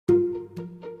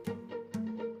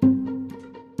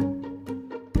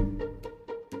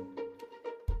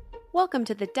Welcome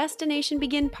to the Destination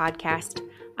Begin podcast.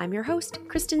 I'm your host,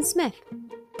 Kristen Smith.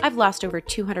 I've lost over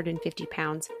 250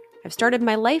 pounds. I've started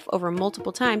my life over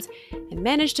multiple times and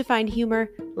managed to find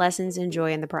humor, lessons, and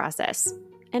joy in the process.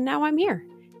 And now I'm here,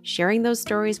 sharing those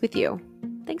stories with you.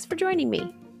 Thanks for joining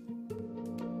me.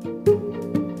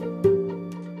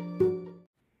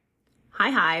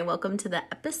 Hi, welcome to the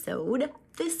episode.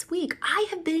 This week, I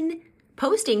have been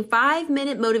posting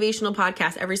 5-minute motivational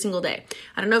podcasts every single day.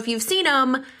 I don't know if you've seen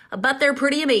them, but they're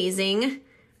pretty amazing.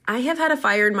 I have had a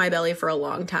fire in my belly for a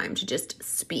long time to just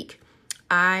speak.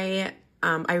 I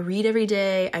read every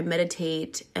day, I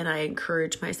meditate, and I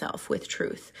encourage myself with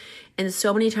truth. And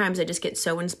so many times I just get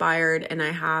so inspired and I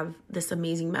have this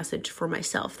amazing message for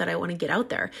myself that I want to get out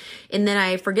there. And then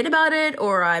I forget about it,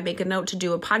 or I make a note to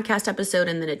do a podcast episode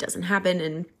and then it doesn't happen.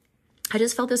 And I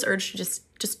just felt this urge to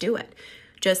just do it.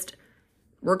 Just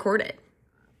record it.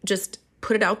 Just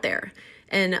put it out there.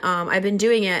 And I've been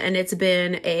doing it, and it's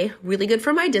been really good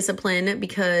for my discipline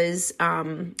because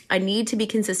I need to be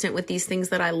consistent with these things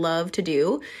that I love to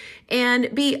do. And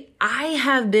I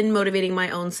have been motivating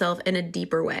my own self in a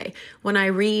deeper way. When I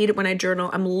read, when I journal,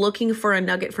 I'm looking for a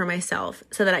nugget for myself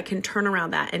so that I can turn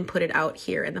around that and put it out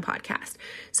here in the podcast.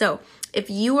 So if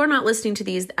you are not listening to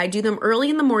these, I do them early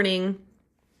in the morning.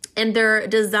 And they're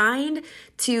designed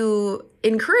to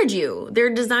encourage you.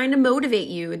 They're designed to motivate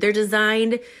you. They're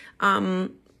designed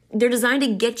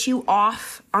to get you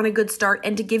off on a good start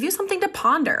and to give you something to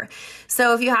ponder.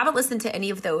 So if you haven't listened to any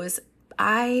of those,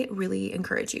 I really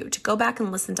encourage you to go back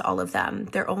and listen to all of them.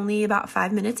 They're only about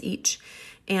 5 minutes each.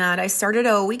 And I started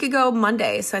a week ago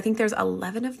Monday. So I think there's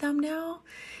 11 of them now.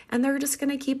 And they're just going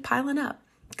to keep piling up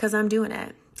because I'm doing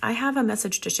it. I have a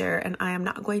message to share and I am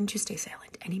not going to stay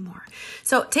silent anymore.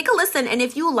 So take a listen. And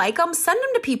if you like them, send them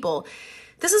to people.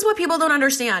 This is what people don't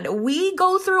understand. We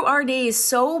go through our days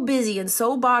so busy and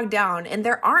so bogged down, and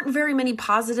there aren't very many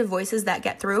positive voices that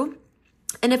get through.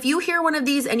 And if you hear one of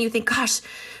these and you think, gosh,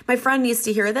 my friend needs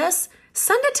to hear this,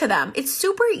 send it to them. It's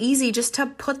super easy just to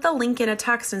put the link in a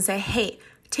text and say, hey,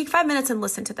 take 5 minutes and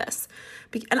listen to this.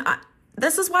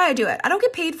 This is why I do it. I don't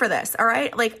get paid for this, all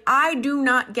right? Like, I do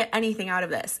not get anything out of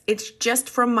this. It's just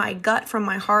from my gut, from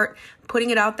my heart, putting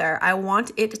it out there. I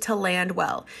want it to land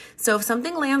well. So if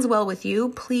something lands well with you,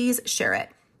 please share it.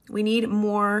 We need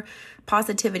more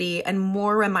positivity and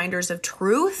more reminders of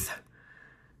truth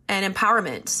and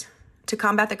empowerment to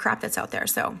combat the crap that's out there.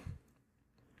 So,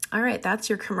 all right, that's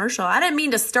your commercial. I didn't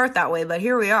mean to start that way, but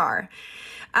here we are.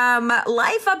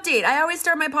 Life update. I always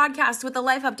start my podcast with a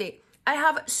life update. I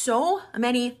have so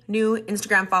many new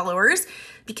Instagram followers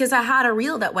because I had a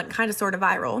reel that went kind of sort of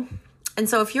viral. And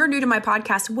so if you're new to my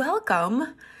podcast,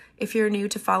 welcome. If you're new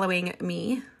to following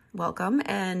me, welcome.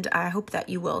 And I hope that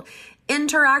you will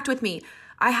interact with me.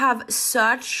 I have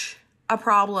such a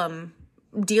problem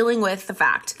dealing with the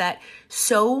fact that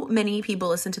so many people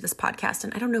listen to this podcast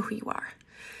and I don't know who you are.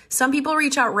 Some people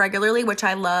reach out regularly, which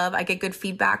I love. I get good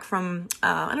feedback from,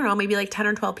 maybe like 10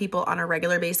 or 12 people on a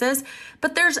regular basis.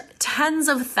 But there's tens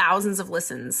of thousands of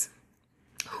listens.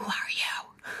 Who are you?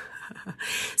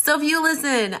 So if you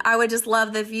listen, I would just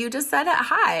love that if you just said,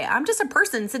 hi, I'm just a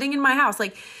person sitting in my house.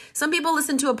 Like, some people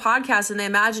listen to a podcast and they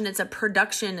imagine it's a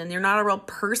production and you're not a real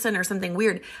person or something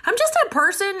weird. I'm just a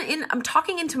person I'm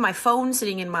talking into my phone,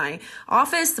 sitting in my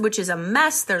office, which is a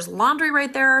mess. There's laundry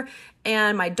right there.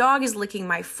 And my dog is licking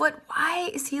my foot.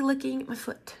 Why is he licking my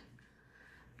foot?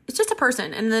 It's just a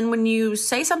person. And then when you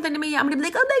say something to me, I'm going to be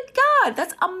like, oh my God,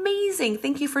 that's amazing.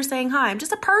 Thank you for saying hi. I'm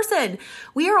just a person.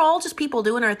 We are all just people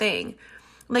doing our thing.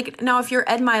 Like, now, if you're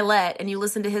Ed Milet and you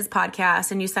listen to his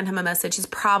podcast and you send him a message, he's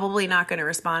probably not going to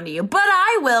respond to you. But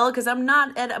I will, because I'm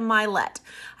not Ed Milet.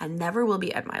 I never will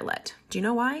be Ed Milet. Do you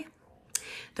know why?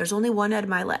 There's only one Ed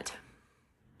Milet.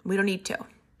 We don't need two.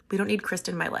 We don't need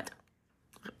Kristen Milet.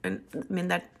 And I mean,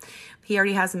 that he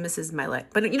already has a Mrs. Milet,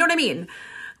 but you know what I mean?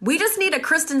 We just need a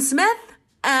Kristen Smith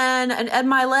and an Ed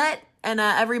Milet and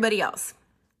everybody else.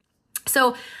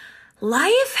 So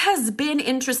life has been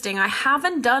interesting. I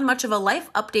haven't done much of a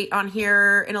life update on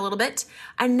here in a little bit.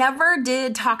 I never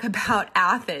did talk about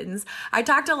Athens. I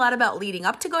talked a lot about leading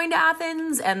up to going to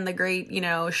Athens and the great,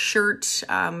 shirt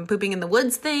pooping in the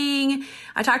woods thing.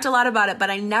 I talked a lot about it, but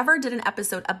I never did an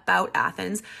episode about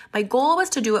Athens. My goal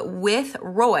was to do it with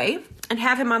Roy and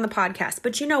have him on the podcast.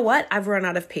 But you know what? I've run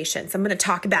out of patience. I'm going to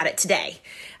talk about it today.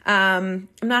 I'm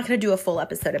not going to do a full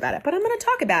episode about it, but I'm going to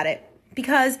talk about it,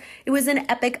 because it was an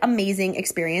epic, amazing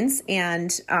experience.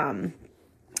 And, there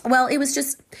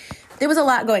was a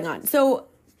lot going on. So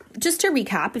just to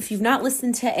recap, if you've not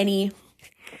listened to any,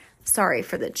 sorry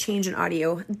for the change in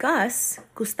audio,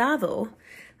 Gustavo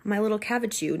My little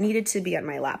Cavachoo needed to be on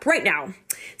my lap right now.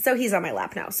 So he's on my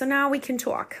lap now. So now we can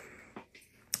talk.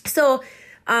 So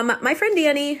my friend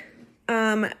Danny,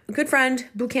 good friend,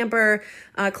 boot camper,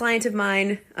 client of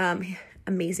mine,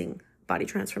 amazing body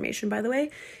transformation, by the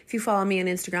way. If you follow me on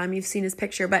Instagram, you've seen his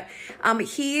picture. But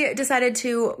he decided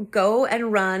to go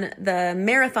and run the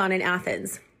marathon in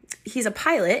Athens. He's a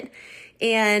pilot,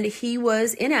 and he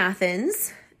was in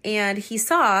Athens, and he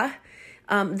saw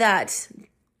that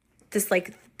this,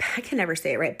 like, I can never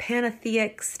say it right,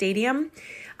 Pantheon Stadium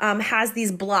has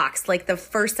these blocks, like the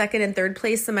first, second, and third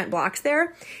place cement blocks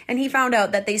there. And he found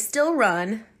out that they still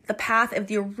run the path of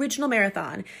the original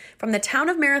marathon from the town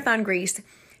of Marathon, Greece,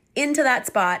 into that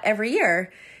spot every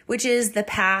year, which is the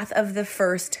path of the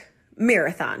first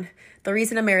marathon. The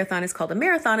reason a marathon is called a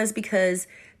marathon is because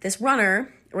this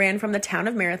runner ran from the town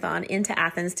of Marathon into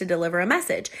Athens to deliver a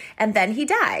message. And then he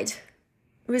died.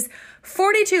 It was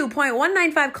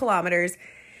 42.195 kilometers.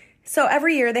 So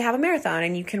every year they have a marathon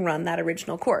and you can run that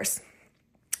original course.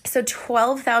 So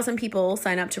 12,000 people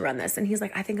sign up to run this. And he's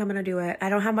like, I think I'm going to do it. I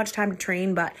don't have much time to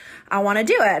train, but I want to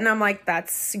do it. And I'm like,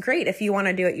 that's great. If you want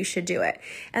to do it, you should do it.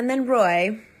 And then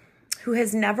Roy, who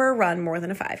has never run more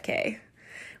than a 5K,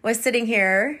 was sitting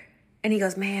here and he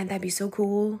goes, man, that'd be so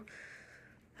cool.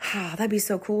 Oh, that'd be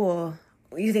so cool.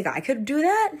 You think I could do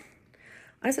that?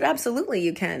 I said, absolutely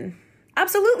you can.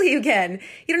 Absolutely you can.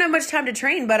 You don't have much time to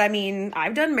train, but I mean,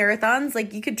 I've done marathons.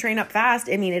 Like, you could train up fast.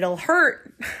 I mean, it'll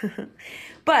hurt,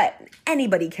 but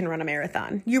anybody can run a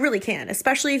marathon. You really can,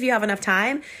 especially if you have enough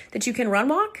time that you can run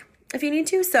walk if you need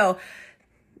to. So,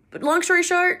 but long story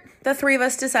short, the three of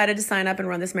us decided to sign up and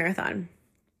run this marathon.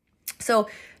 So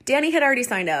Danny had already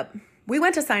signed up. We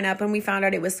went to sign up and we found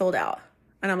out it was sold out.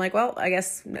 And I'm like, well, I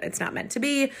guess it's not meant to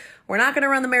be. We're not going to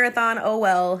run the marathon. Oh,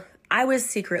 well. I was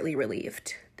secretly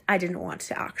relieved. I didn't want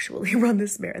to actually run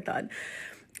this marathon.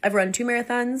 I've run 2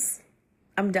 marathons.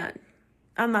 I'm done.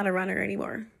 I'm not a runner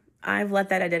anymore. I've let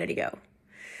that identity go.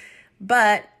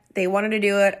 But they wanted to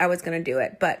do it. I was going to do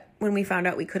it. But when we found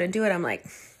out we couldn't do it, I'm like,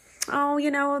 oh,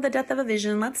 the death of a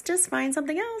vision. Let's just find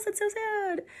something else. It's so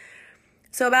sad.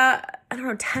 So about,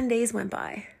 10 days went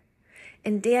by.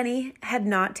 And Danny had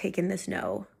not taken this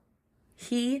no.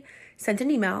 He sent an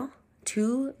email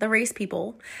to the race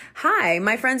people. Hi,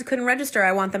 my friends couldn't register.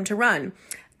 I want them to run.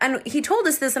 And he told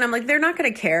us this, and I'm like, they're not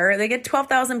going to care. They get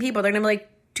 12,000 people. They're going to be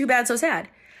like, too bad, so sad.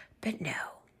 But no.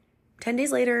 10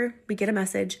 days later, we get a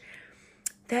message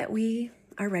that we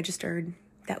are registered,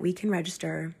 that we can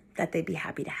register, that they'd be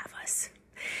happy to have us.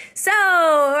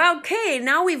 So, okay,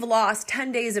 now we've lost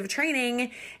 10 days of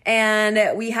training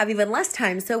and we have even less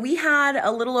time. So we had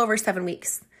a little over 7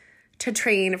 weeks to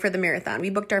train for the marathon.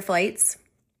 We booked our flights.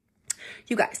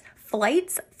 You guys,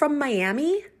 flights from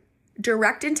Miami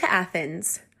direct into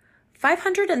Athens,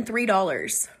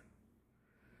 $503.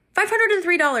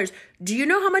 $503. Do you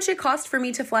know how much it cost for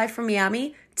me to fly from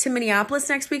Miami to Minneapolis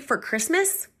next week for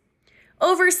Christmas?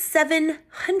 Over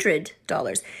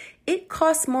 $700. It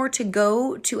costs more to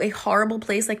go to a horrible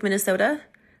place like Minnesota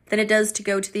than it does to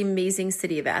go to the amazing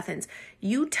city of Athens.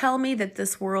 You tell me that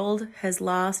this world has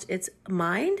lost its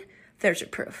mind? There's your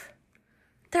proof.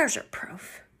 There's your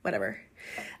proof. Whatever.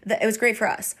 It was great for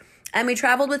us. And we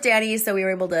traveled with Danny, so we were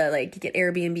able to get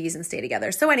Airbnbs and stay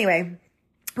together. So anyway,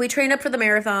 we trained up for the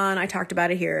marathon. I talked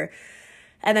about it here.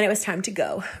 And then it was time to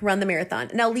go run the marathon.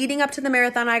 Now, leading up to the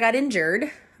marathon, I got injured.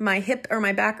 My hip or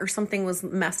my back or something was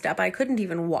messed up. I couldn't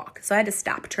even walk. So I had to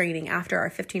stop training after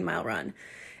our 15-mile run.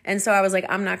 And so I was like,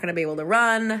 I'm not going to be able to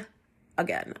run.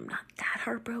 Again, I'm not that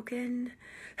heartbroken.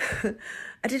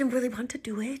 I didn't really want to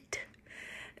do it.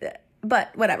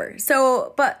 But whatever.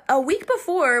 So, but a week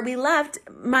before we left,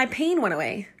 my pain went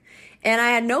away. And I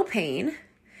had no pain.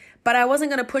 But I wasn't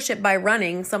going to push it by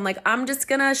running. So I'm like, I'm just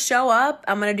going to show up.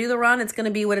 I'm going to do the run. It's going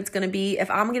to be what it's going to be.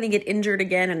 If I'm going to get injured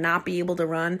again and not be able to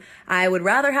run, I would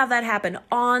rather have that happen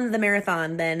on the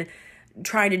marathon than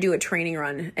trying to do a training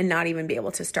run and not even be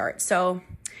able to start. So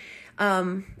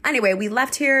anyway, we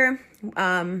left here.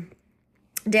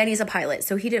 Danny's a pilot,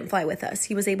 so he didn't fly with us.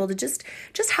 He was able to just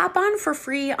hop on for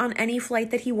free on any flight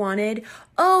that he wanted.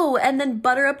 Oh, and then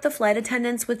butter up the flight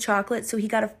attendants with chocolate so he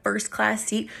got a first class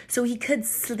seat so he could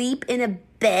sleep in a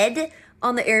bed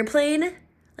on the airplane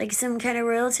like some kind of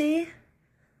royalty.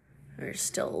 We're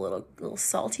still a little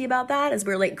salty about that as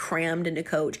we're crammed into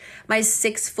coach. My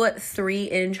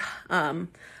 6'3"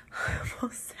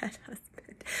 almost said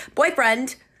husband,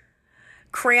 boyfriend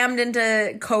crammed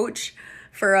into coach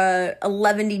for a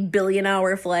 11 billion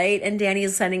hour flight, and Danny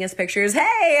is sending us pictures.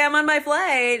 Hey, I'm on my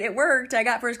flight. It worked. I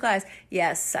got first class.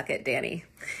 Yes, suck it, Danny.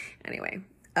 Anyway,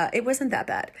 it wasn't that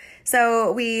bad.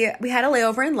 So we had a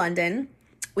layover in London,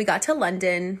 we got to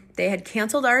London. They had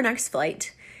canceled our next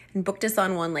flight and booked us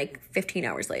on one like 15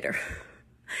 hours later.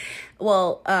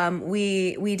 Well,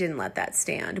 we didn't let that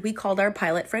stand. We called our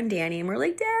pilot friend Danny and we're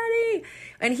like, Daddy.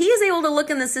 And he is able to look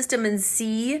in the system and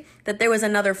see that there was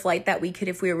another flight that we could,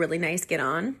 if we were really nice, get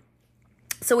on.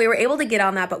 So we were able to get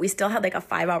on that, but we still had like a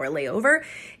 5-hour layover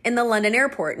in the London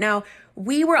airport. Now,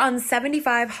 we were on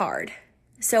 75 hard.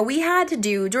 So we had to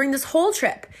do, during this whole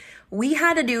trip, we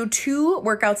had to do 2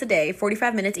 workouts a day,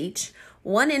 45 minutes each,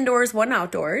 1 indoors, 1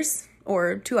 outdoors,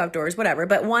 or 2 outdoors, whatever,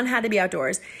 but 1 had to be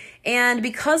outdoors. And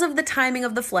because of the timing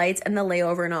of the flights and the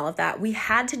layover and all of that, we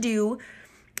had to do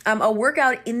a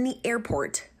workout in the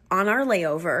airport on our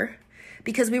layover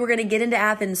because we were going to get into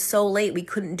Athens so late we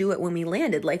couldn't do it when we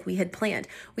landed like we had planned.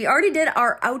 We already did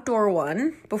our outdoor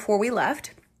one before we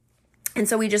left. And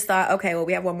so we just thought, okay, well,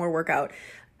 we have 1 more workout.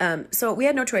 So we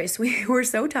had no choice. We were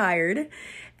so tired.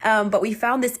 But we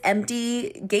found this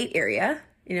empty gate area.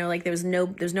 You know, like there's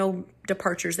no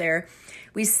departures there.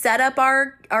 We set up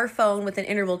our phone with an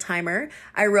interval timer.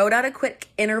 I wrote out a quick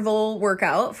interval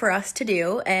workout for us to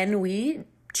do, and we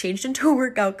changed into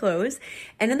workout clothes.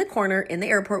 And in the corner in the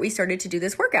airport, we started to do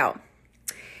this workout.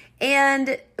 And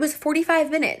it was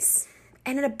 45 minutes.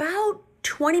 And at about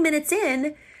 20 minutes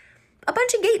in, a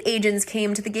bunch of gate agents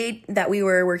came to the gate that we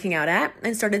were working out at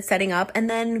and started setting up. And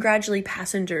then gradually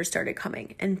passengers started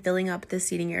coming and filling up the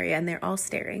seating area. And they're all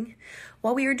staring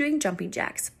while we were doing jumping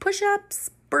jacks, push-ups,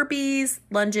 burpees,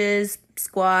 lunges,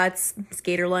 squats,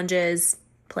 skater lunges,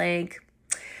 plank,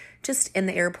 just in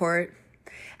the airport.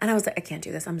 And I was like, I can't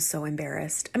do this. I'm so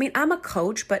embarrassed. I mean, I'm a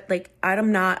coach, but like,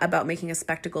 I'm not about making a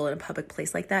spectacle in a public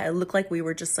place like that. It looked like we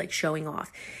were just like showing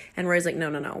off. And Roy's like,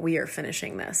 no, we are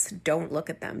finishing this. Don't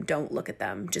look at them. Don't look at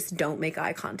them. Just don't make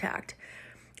eye contact.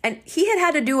 And he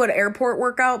had to do an airport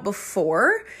workout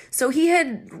before. So he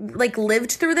had like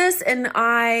lived through this and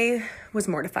I was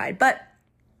mortified.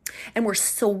 And we're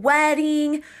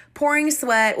sweating, pouring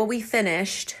sweat. Well, we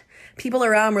finished. People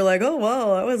around were like, oh,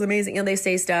 wow, that was amazing. You know, they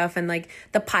say stuff. And like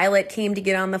the pilot came to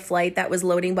get on the flight that was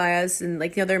loading by us. And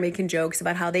like, you know, they're making jokes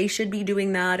about how they should be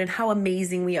doing that and how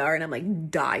amazing we are. And I'm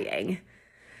like dying.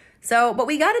 So, but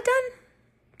we got it done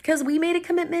because we made a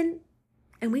commitment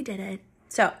and we did it.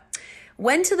 So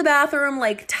went to the bathroom,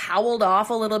 like toweled off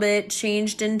a little bit,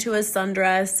 changed into a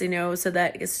sundress, you know, so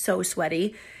that it's so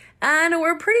sweaty. And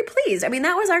we're pretty pleased. I mean,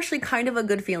 that was actually kind of a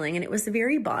good feeling. And it was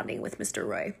very bonding with Mr.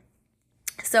 Roy.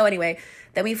 So anyway,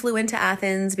 then we flew into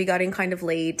Athens. We got in kind of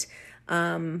late.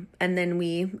 And then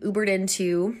we Ubered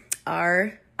into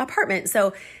our apartment.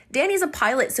 So Danny's a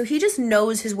pilot, so he just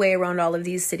knows his way around all of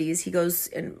these cities. He goes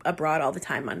abroad all the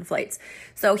time on flights.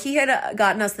 So he had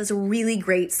gotten us this really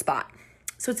great spot.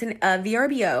 So it's a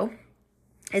VRBO.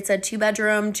 It's a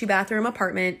 2-bedroom, 2-bathroom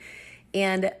apartment.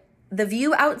 And the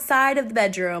view outside of the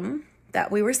bedroom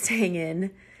that we were staying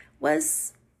in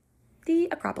was the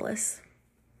Acropolis.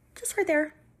 Just right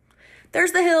there.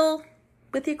 There's the hill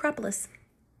with the Acropolis.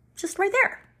 Just right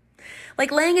there.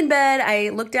 Like laying in bed, I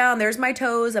look down, there's my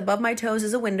toes. Above my toes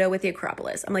is a window with the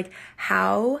Acropolis. I'm like,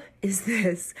 how is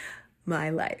this my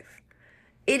life?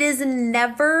 It is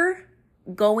never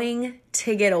going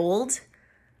to get old.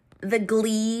 The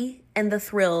glee and the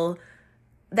thrill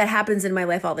that happens in my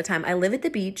life all the time. I live at the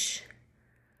beach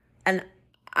and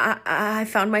I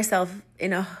found myself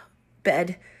in a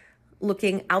bed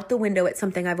looking out the window at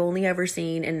something I've only ever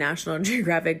seen in National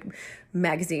Geographic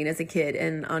magazine as a kid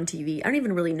and on TV. I don't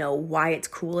even really know why it's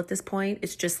cool at this point.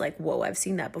 It's just like, whoa, I've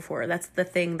seen that before. That's the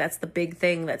thing. That's the big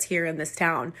thing that's here in this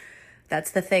town. That's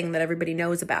the thing that everybody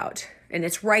knows about. And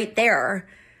it's right there.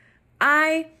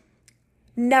 I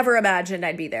never imagined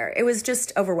I'd be there. It was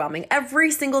just overwhelming. Every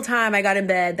single time I got in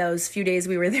bed, those few days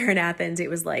we were there in Athens,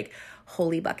 it was like,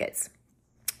 holy buckets.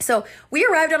 So we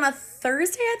arrived on a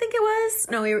Thursday, I think it was.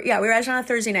 No, we arrived on a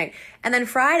Thursday night. And then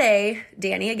Friday,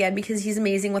 Danny, again, because he's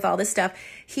amazing with all this stuff,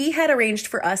 he had arranged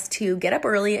for us to get up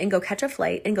early and go catch a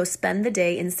flight and go spend the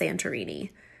day in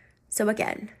Santorini. So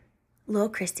again, little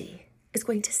Christy is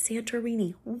going to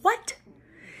Santorini. What?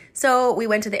 So we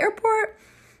went to the airport.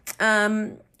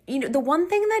 You know, the one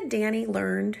thing that Danny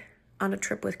learned on a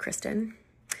trip with Kristen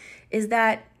is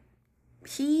that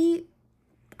he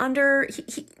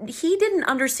didn't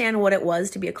understand what it was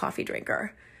to be a coffee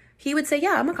drinker. He would say,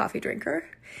 yeah, I'm a coffee drinker.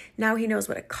 Now he knows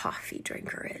what a coffee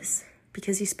drinker is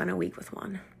because he spent a week with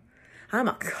one. I'm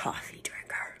a coffee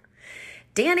drinker.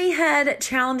 Danny had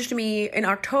challenged me in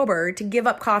October to give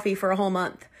up coffee for a whole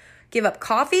month. Give up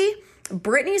coffee,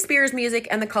 Britney Spears music,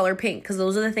 and the color pink, because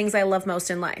those are the things I love most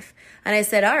in life. And I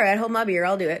said, all right, hold my beer,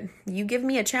 I'll do it. You give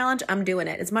me a challenge, I'm doing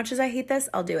it. As much as I hate this,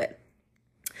 I'll do it.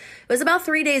 It was about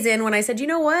 3 days in when I said, you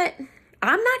know what?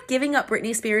 I'm not giving up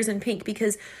Britney Spears and Pink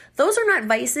because those are not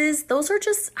vices. Those are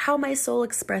just how my soul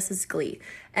expresses glee.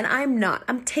 And I'm not.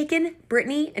 I'm taking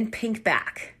Britney and Pink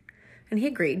back. And he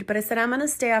agreed, but I said, I'm going to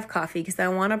stay off coffee because I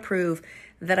want to prove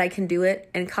that I can do it.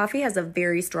 And coffee has a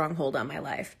very strong hold on my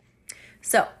life.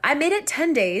 So I made it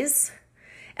 10 days.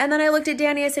 And then I looked at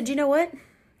Danny. I said, you know what?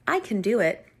 I can do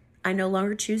it. I no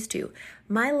longer choose to.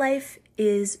 My life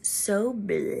is so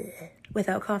bleh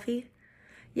without coffee.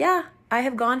 Yeah, I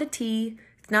have gone to tea.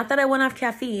 It's not that I went off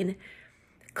caffeine.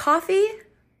 Coffee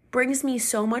brings me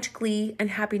so much glee and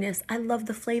happiness. I love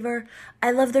the flavor.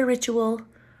 I love the ritual.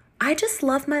 I just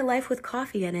love my life with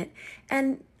coffee in it.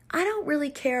 And I don't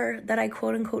really care that I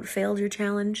quote unquote failed your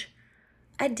challenge.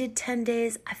 I did 10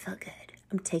 days. I felt good.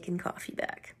 I'm taking coffee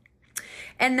back.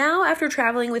 And now after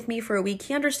traveling with me for a week,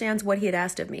 he understands what he had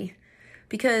asked of me.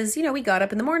 Because, we got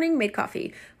up in the morning, made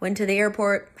coffee, went to the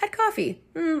airport, had coffee.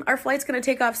 Our flight's going to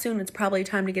take off soon. It's probably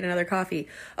time to get another coffee.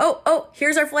 Oh,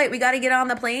 here's our flight. We got to get on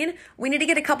the plane. We need to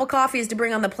get a couple coffees to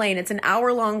bring on the plane. It's an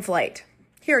hour-long flight.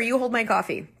 Here, you hold my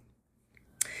coffee.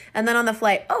 And then on the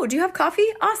flight, oh, do you have coffee?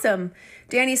 Awesome.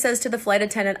 Danny says to the flight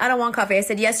attendant, I don't want coffee. I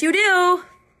said, yes, you do.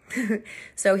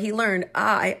 So he learned,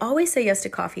 I always say yes to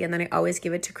coffee, and then I always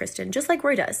give it to Kristen, just like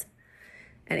Roy does.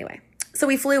 Anyway, so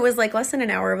we flew. It was like less than an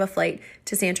hour of a flight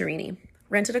to Santorini,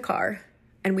 rented a car,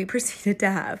 and we proceeded to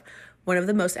have one of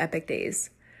the most epic days.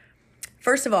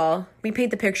 First of all, we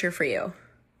paint the picture for you.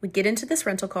 We get into this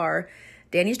rental car.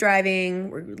 Danny's driving.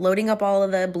 We're loading up all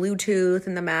of the Bluetooth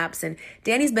and the maps, and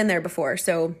Danny's been there before,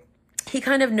 so he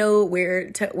kind of know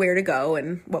where to go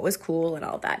and what was cool and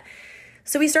all that.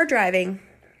 So we start driving,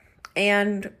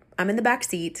 and I'm in the back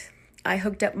seat. I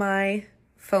hooked up my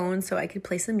phone so I could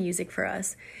play some music for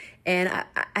us, and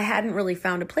I hadn't really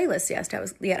found a playlist yet.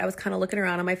 I was kind of looking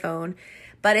around on my phone,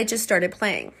 but it just started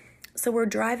playing. So we're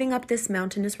driving up this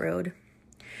mountainous road,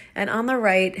 and on the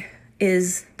right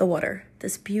is the water,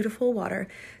 this beautiful water,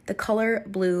 the color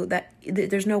blue that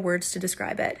there's no words to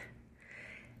describe it.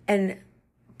 And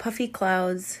puffy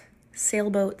clouds,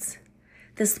 sailboats,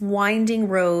 this winding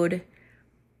road.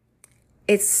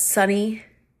 It's sunny,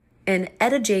 and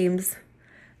Etta James,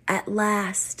 at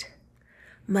last,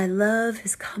 my love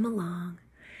has come along,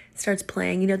 starts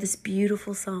playing, this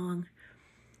beautiful song.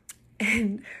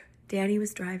 And Danny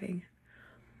was driving,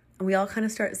 and we all kind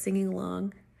of start singing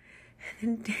along.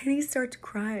 And then Danny starts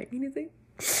crying, and he's like,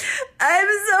 I'm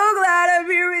so glad I'm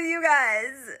here with you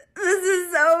guys. This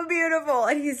is so beautiful.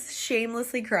 And he's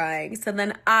shamelessly crying. So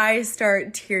then I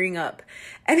start tearing up.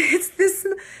 And it's this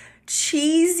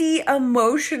cheesy,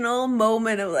 emotional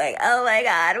moment of like, oh my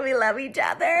God, we love each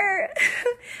other.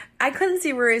 I couldn't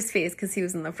see Rory's face because he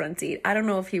was in the front seat. I don't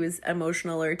know if he was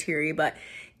emotional or teary, but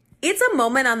it's a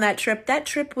moment on that trip. That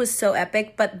trip was so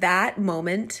epic, but that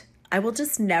moment, I will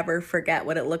just never forget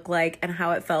what it looked like and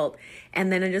how it felt.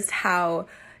 And then just how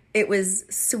it was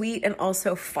sweet and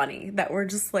also funny that we're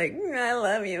just like, I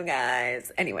love you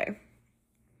guys. Anyway,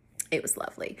 it was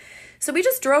lovely. So we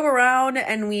just drove around,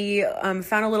 and we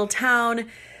found a little town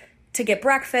to get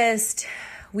breakfast.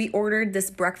 We ordered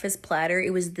this breakfast platter.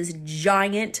 It was this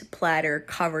giant platter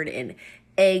covered in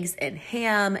eggs and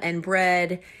ham and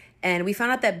bread. And we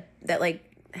found out that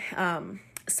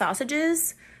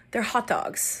sausages, they're hot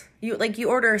dogs. You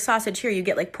order a sausage here, you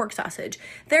get like pork sausage.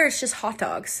 There it's just hot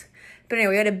dogs. But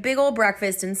anyway, we had a big old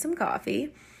breakfast and some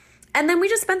coffee. And then we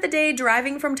just spent the day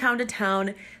driving from town to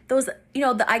town. Those,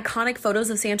 the iconic photos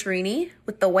of Santorini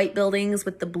with the white buildings,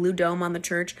 with the blue dome on the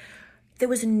church. There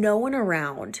was no one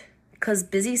around because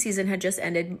busy season had just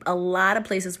ended. A lot of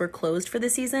places were closed for the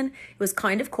season. It was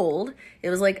kind of cold. It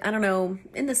was like, I don't know,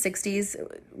 in the 60s.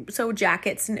 So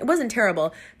jackets, and it wasn't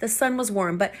terrible. The sun was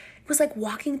warm, but it was like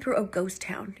walking through a ghost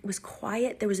town. It was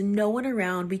quiet. There was no one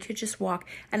around. We could just walk.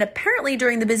 And apparently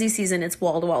during the busy season, it's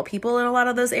wall-to-wall people in a lot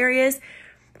of those areas.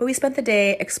 But we spent the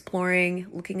day exploring,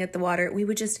 looking at the water. We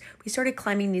started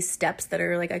climbing these steps that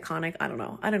are like iconic. I don't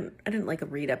know. I didn't like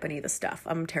read up any of the stuff.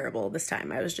 I'm terrible this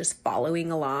time. I was just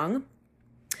following along.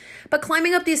 But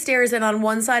climbing up these stairs, and on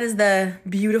one side is the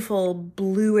beautiful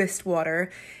bluest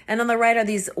water, and on the right are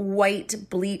these white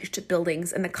bleached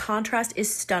buildings, and the contrast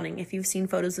is stunning. If you've seen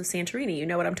photos of Santorini, you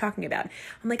know what I'm talking about.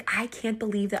 I'm like, I can't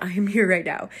believe that I am here right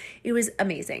now. It was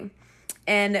amazing.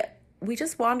 And we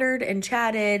just wandered and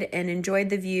chatted and enjoyed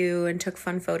the view and took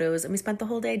fun photos, and we spent the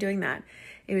whole day doing that.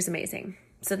 It was amazing.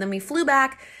 So then we flew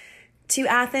back to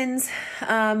Athens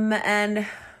and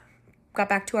got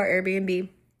back to our Airbnb.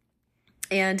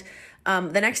 And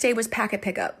the next day was packet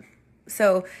pickup.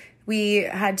 So we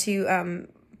had to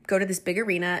go to this big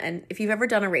arena. And if you've ever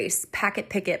done a race, packet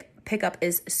pickup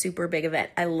is a super big event.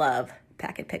 I love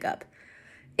packet pickup.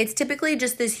 It's typically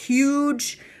just this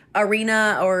huge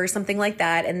arena or something like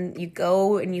that, and you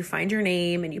go and you find your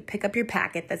name and you pick up your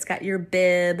packet that's got your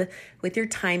bib with your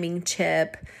timing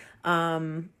chip,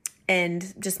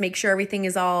 and just make sure everything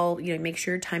is all, make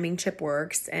sure your timing chip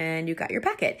works and you got your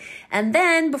packet. And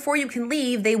then before you can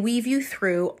leave, they weave you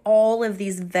through all of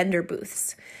these vendor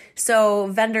booths. So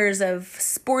vendors of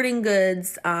sporting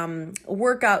goods,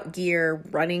 workout gear,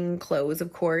 running clothes,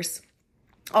 of course,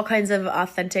 all kinds of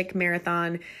authentic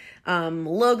marathon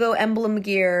logo, emblem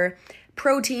gear,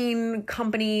 protein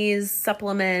companies,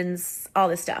 supplements, all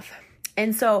this stuff.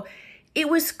 And so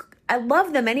I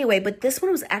love them anyway, but this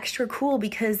one was extra cool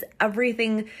because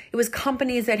it was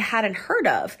companies that I hadn't heard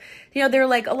of. They're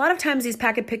like, a lot of times these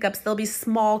packet pickups, there'll be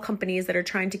small companies that are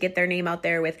trying to get their name out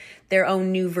there with their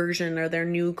own new version or their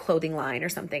new clothing line or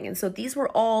something. And so these were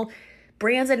all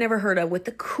brands I'd never heard of with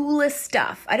the coolest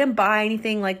stuff. I didn't buy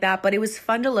anything like that, but it was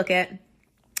fun to look at.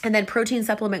 And then protein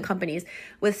supplement companies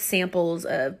with samples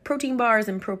of protein bars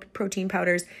and protein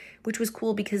powders, which was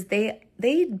cool because they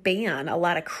ban a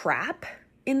lot of crap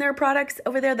in their products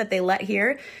over there that they let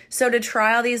here. So to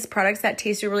try all these products that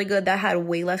tasted really good, that had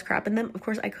way less crap in them. Of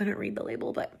course, I couldn't read the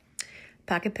label, but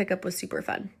packet pickup was super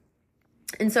fun.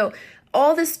 And so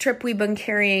all this trip, we've been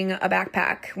carrying a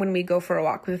backpack when we go for a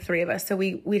walk with the three of us. So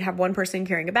we'd have one person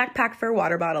carrying a backpack for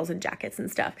water bottles and jackets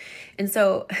and stuff. And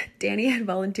so Danny had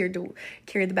volunteered to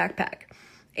carry the backpack.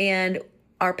 And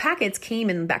our packets came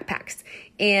in backpacks.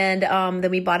 And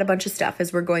then we bought a bunch of stuff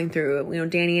as we're going through.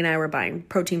 Danny and I were buying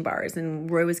protein bars,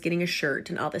 and Roy was getting a shirt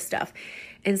and all this stuff.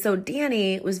 And so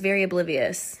Danny was very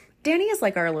oblivious. Danny is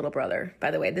like our little brother,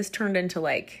 by the way. This turned into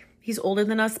he's older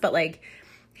than us, but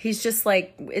he's just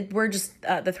we're just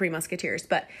the Three Musketeers.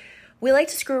 But we like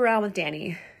to screw around with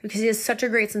Danny because he has such a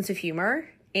great sense of humor.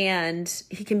 And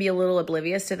he can be a little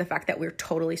oblivious to the fact that we're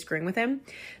totally screwing with him.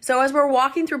 So as we're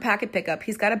walking through packet pickup,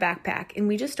 he's got a backpack, and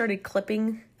we just started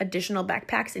clipping additional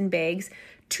backpacks and bags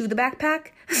to the backpack.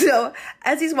 So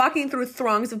as he's walking through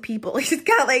throngs of people, he's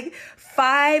got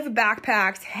 5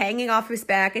 backpacks hanging off his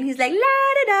back, and he's like, la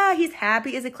da da. He's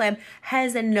happy as a clam,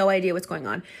 has no idea what's going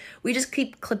on. We just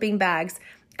keep clipping bags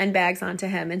and bags onto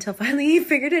him until finally he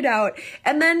figured it out.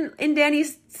 And then in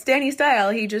Danny's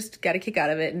style, he just got a kick out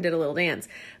of it and did a little dance.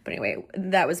 But anyway,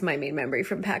 that was my main memory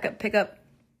from pickup.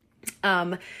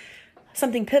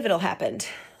 Something pivotal happened.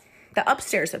 The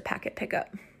upstairs of packet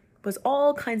pickup was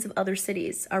all kinds of other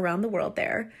cities around the world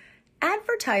there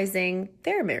advertising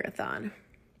their marathon.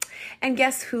 And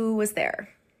guess who was there?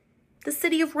 The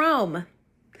city of Rome.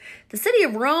 The city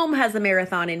of Rome has a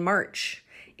marathon in March.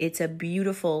 It's a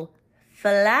beautiful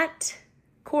flat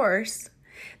course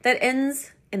that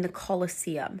ends in the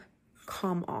Colosseum.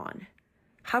 Come on.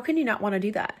 How can you not want to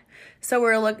do that? So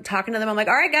we're talking to them. I'm like,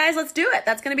 all right, guys, let's do it.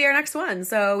 That's going to be our next one.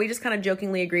 So we just kind of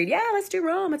jokingly agreed, yeah, let's do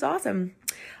Rome. It's awesome.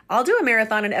 I'll do a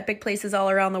marathon in epic places all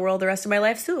around the world the rest of my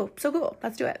life. So cool.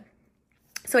 Let's do it.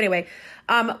 So anyway,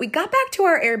 we got back to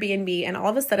our Airbnb, and all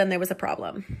of a sudden there was a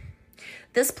problem.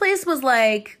 This place was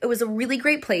it was a really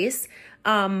great place.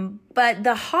 But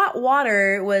the hot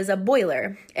water was a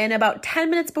boiler, and about 10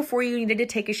 minutes before you needed to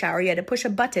take a shower, you had to push a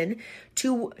button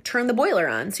to turn the boiler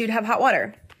on so you'd have hot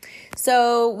water.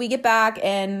 So we get back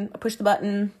and push the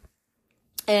button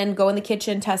and go in the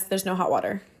kitchen, test. There's no hot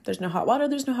water. There's no hot water.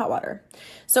 There's no hot water.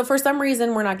 So for some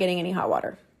reason, we're not getting any hot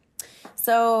water.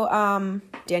 So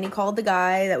Danny called the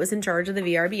guy that was in charge of the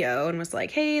VRBO and was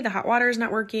like, hey, the hot water is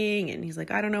not working. And he's like,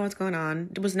 I don't know what's going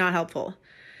on. It was not helpful.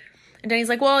 And Danny's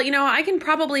like, well, I can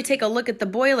probably take a look at the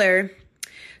boiler.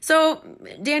 So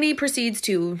Danny proceeds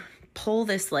to pull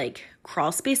this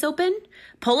crawl space open,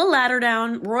 pull a ladder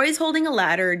down. Roy's holding a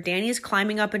ladder. Danny's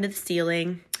climbing up into the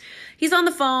ceiling. He's on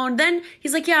the phone. Then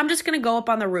he's like, yeah, I'm just going to go up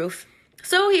on the roof.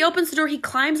 So he opens the door. He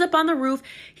climbs up on the roof.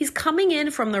 He's coming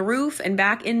in from the roof and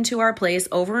back into our place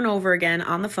over and over again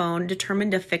on the phone,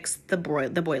 determined to fix the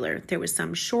boiler. There was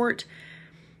some short.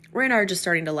 Roy and I are just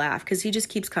starting to laugh because he just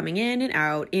keeps coming in and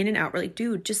out, in and out. We're like,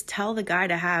 dude, just tell the guy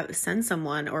to send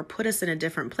someone or put us in a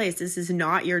different place. This is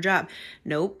not your job.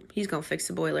 Nope, he's going to fix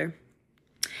the boiler.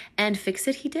 And fix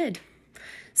it he did.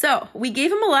 So we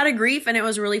gave him a lot of grief, and it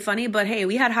was really funny. But hey,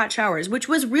 we had hot showers, which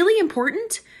was really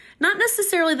important. Not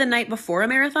necessarily the night before a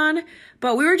marathon,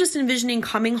 but we were just envisioning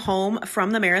coming home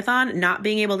from the marathon, not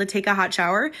being able to take a hot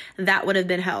shower. That would have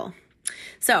been hell.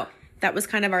 So that was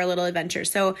kind of our little adventure.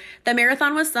 So the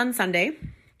marathon was on Sunday.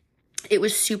 It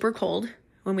was super cold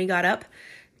when we got up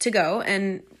to go,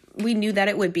 and we knew that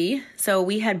it would be. So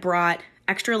we had brought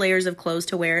extra layers of clothes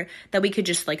to wear that we could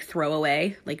just throw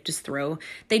away,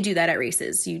 They do that at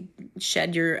races. You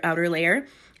shed your outer layer,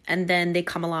 and then they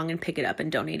come along and pick it up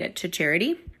and donate it to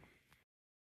charity.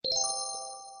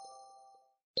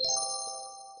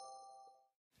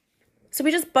 So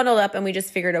we just bundled up and we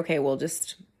just figured, okay, we'll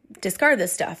just discard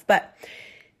this stuff. But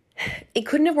it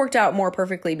couldn't have worked out more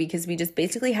perfectly because we just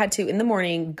basically had to, in the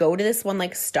morning, go to this one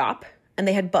like stop, and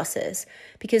they had buses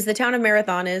because the town of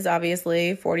Marathon is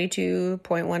obviously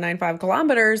 42.195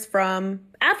 kilometers from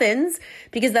Athens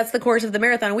because that's the course of the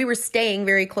marathon. We were staying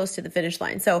very close to the finish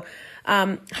line. So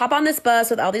hop on this bus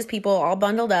with all these people all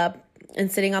bundled up and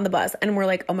sitting on the bus. And we're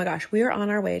like, oh my gosh, we are on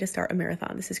our way to start a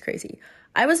marathon. This is crazy.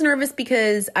 I was nervous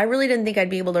because I really didn't think I'd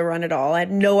be able to run at all. I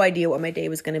had no idea what my day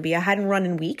was going to be. I hadn't run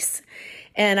in weeks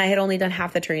and I had only done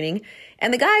half the training.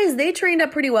 And the guys, they trained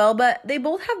up pretty well, but they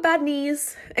both have bad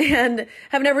knees and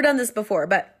have never done this before.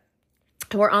 But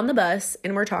we're on the bus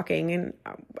and we're talking, and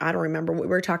I don't remember what we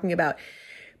were talking about.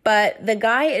 But the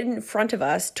guy in front of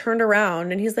us turned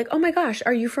around and he's like, oh my gosh,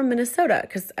 are you from Minnesota?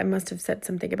 Because I must have said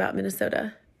something about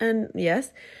Minnesota. And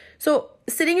yes. So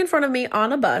sitting in front of me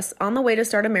on a bus on the way to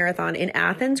start a marathon in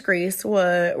Athens, Greece,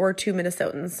 were two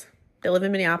Minnesotans. They live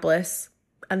in Minneapolis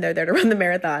and they're there to run the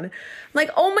marathon. I'm like,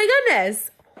 oh my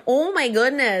goodness. Oh my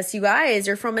goodness, you guys,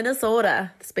 you're from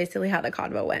Minnesota. That's basically how the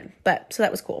convo went. But so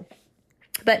that was cool.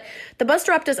 But the bus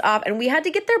dropped us off and we had to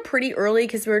get there pretty early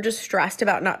because we were just stressed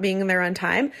about not being there on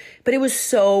time. But it was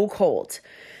so cold.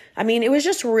 I mean, it was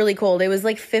just really cold. It was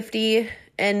like 50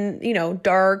 and,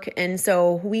 dark. And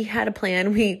so we had a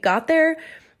plan. We got there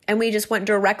and we just went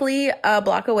directly a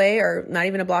block away, or not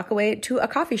even a block away, to a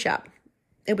coffee shop.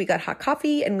 And we got hot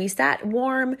coffee and we sat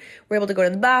warm. We're able to go to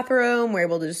the bathroom. We're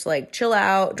able to just like chill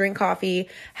out, drink coffee,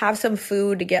 have some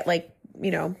food to get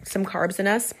some carbs in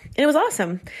us. And it was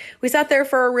awesome. We sat there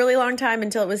for a really long time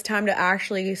until it was time to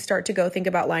actually start to go think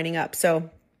about lining up. So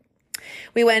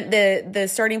we went, the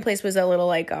starting place was a little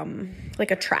like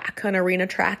a track, an arena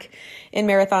track in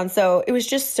Marathon. So it was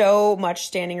just so much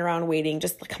standing around waiting,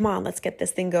 just like, come on, let's get this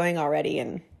thing going already.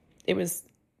 And it was,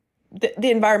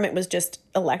 the environment was just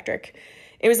electric.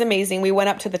 It was amazing. We went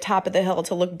up to the top of the hill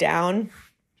to look down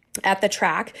at the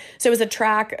track. So it was a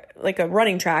track, like a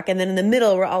running track. And then in the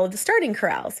middle were all of the starting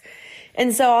corrals.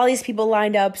 And so all these people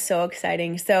lined up, so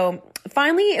exciting. So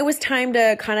finally, it was time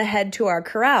to kind of head to our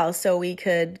corral so we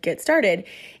could get started.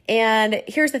 And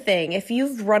here's the thing. If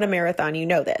you've run a marathon, you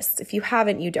know this. If you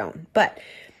haven't, you don't. But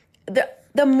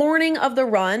the morning of the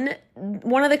run,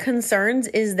 one of the concerns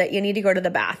is that you need to go to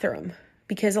the bathroom,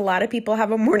 because a lot of people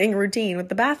have a morning routine with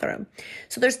the bathroom.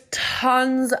 So there's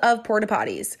tons of porta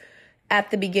potties at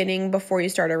the beginning before you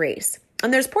start a race.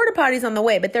 And there's porta potties on the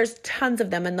way, but there's tons of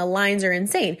them and the lines are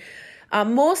insane.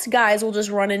 Most guys will just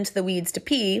run into the weeds to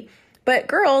pee, but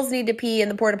girls need to pee in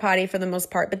the porta potty for the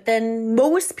most part. But then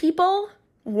most people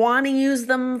want to use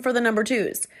them for the number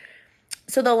twos.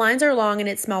 So the lines are long and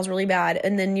it smells really bad.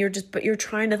 And then you're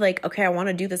trying to like, okay, I want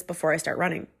to do this before I start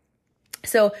running.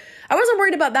 So I wasn't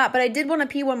worried about that, but I did want to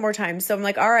pee one more time. So I'm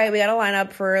like, all right, we got to line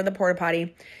up for the porta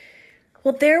potty.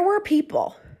 Well, there were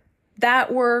people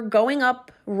that were going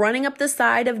up, running up the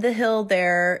side of the hill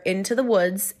there into the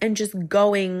woods and just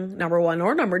going number one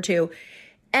or number two.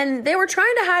 And they were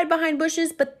trying to hide behind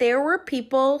bushes, but there were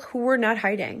people who were not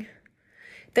hiding.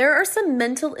 There are some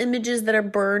mental images that are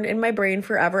burned in my brain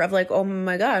forever of like, oh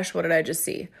my gosh, what did I just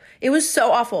see? It was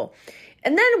so awful.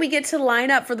 And then we get to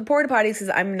line up for the porta potties because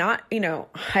I'm not,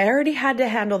 I already had to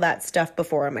handle that stuff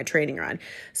before on my training run.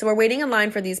 So we're waiting in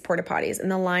line for these porta potties and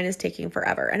the line is taking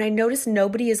forever. And I notice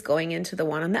nobody is going into the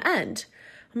one on the end.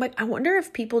 I'm like, I wonder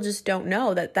if people just don't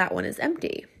know that that one is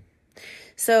empty.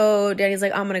 So Danny's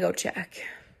like, I'm going to go check.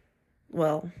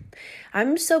 Well,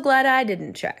 I'm so glad I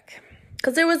didn't check,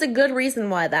 because there was a good reason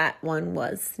why that one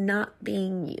was not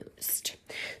being used.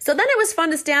 So then it was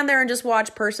fun to stand there and just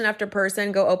watch person after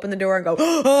person go open the door and go,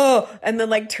 oh, and then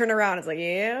like turn around. It's like,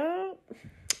 yeah.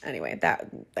 Anyway, that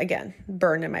again,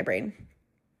 burned in my brain.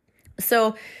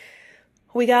 So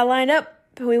we got lined up.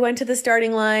 We went to the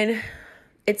starting line.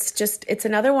 It's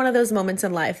another one of those moments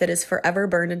in life that is forever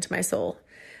burned into my soul.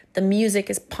 The music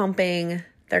is pumping.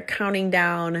 They're counting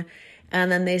down. And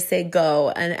then they say go,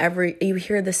 and you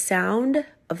hear the sound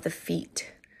of the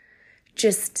feet.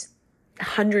 Just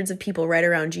hundreds of people right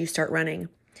around you start running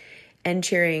and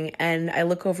cheering. And I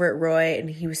look over at Roy and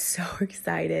he was so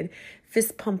excited,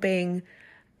 fist pumping.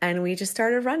 And we just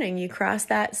started running. You cross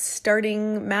that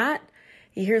starting mat.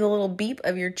 You hear the little beep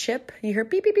of your chip. You hear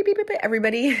beep, beep, beep, beep, beep,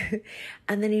 everybody.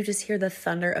 And then you just hear the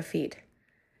thunder of feet.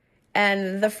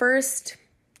 And the first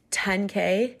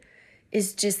 10K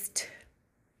is just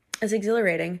as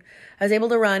exhilarating. I was able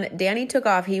to run. Danny took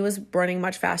off. He was running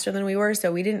much faster than we were,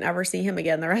 so we didn't ever see him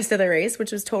again the rest of the race,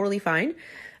 which was totally fine.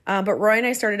 But Roy and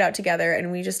I started out together,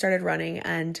 and we just started running.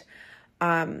 And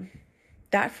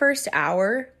that first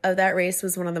hour of that race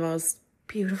was one of the most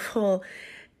beautiful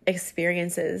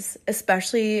experiences,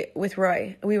 especially with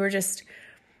Roy. We just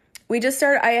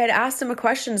started, I had asked him a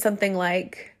question, something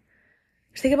like,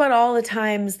 think about all the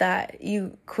times that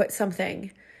you quit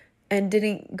something and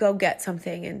didn't go get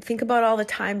something, and think about all the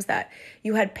times that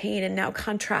you had pain, and now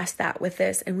contrast that with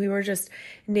this. And we were just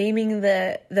naming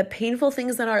the painful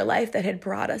things in our life that had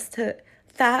brought us to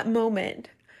that moment.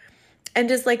 And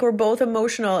just like, we're both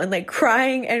emotional and like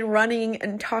crying and running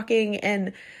and talking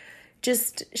and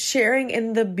just sharing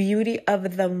in the beauty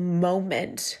of the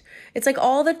moment. It's like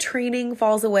all the training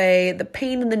falls away, the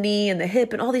pain in the knee and the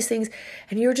hip and all these things,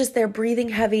 and you're just there breathing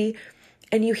heavy,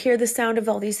 and you hear the sound of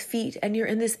all these feet, and you're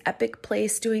in this epic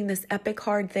place doing this epic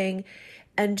hard thing,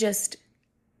 and just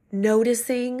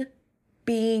noticing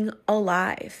being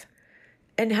alive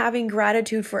and having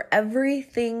gratitude for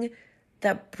everything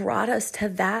that brought us to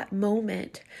that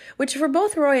moment, which for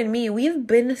both Roy and me, we've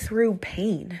been through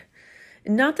pain.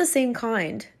 Not the same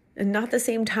kind and not the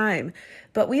same time,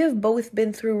 but we have both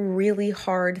been through really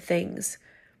hard things.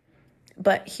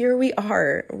 But here we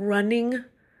are running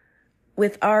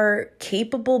with our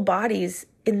capable bodies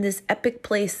in this epic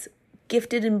place,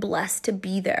 gifted and blessed to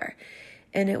be there.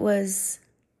 And it was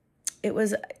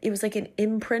like an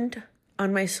imprint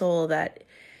on my soul that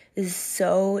is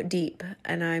so deep,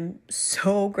 and I'm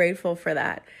so grateful for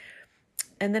that.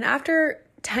 And then after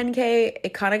 10K,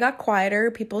 it kind of got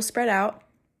quieter. People spread out.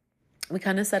 We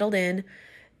kind of settled in,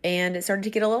 and it started to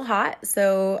get a little hot.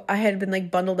 So I had been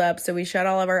like bundled up. So we shed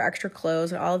all of our extra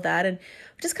clothes and all of that, and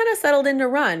we just kind of settled in to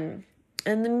run.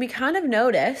 And then we kind of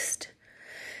noticed,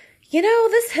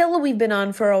 this hill we've been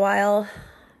on for a while,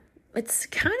 it's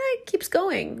kind of keeps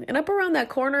going. And up around that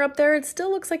corner up there, it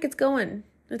still looks like it's going.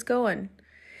 It's going.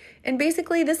 And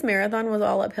basically this marathon was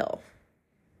all uphill.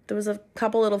 There was a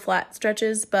couple little flat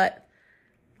stretches, but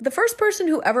the first person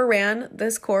who ever ran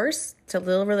this course to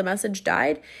deliver the message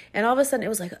died. And all of a sudden it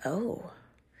was like, oh,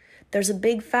 there's a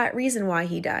big fat reason why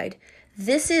he died.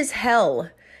 This is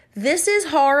hell. This is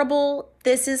horrible.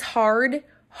 This is hard.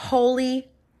 Holy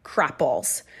crap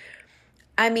balls.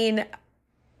 I mean,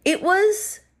 it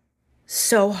was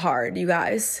so hard, you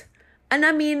guys. And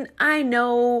I mean, I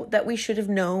know that we should have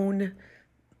known.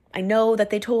 I know that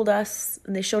they told us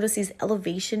and they showed us these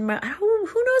elevation maps.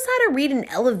 Who knows how to read an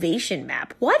elevation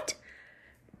map? What?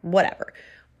 Whatever.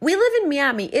 We live in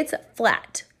Miami. It's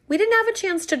flat. We didn't have a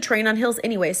chance to train on hills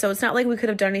anyway, so it's not like we could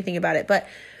have done anything about it. But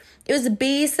it was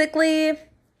basically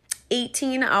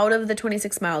 18 out of the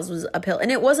 26 miles was uphill. And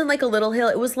it wasn't like a little hill.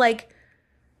 It was like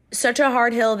such a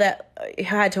hard hill that you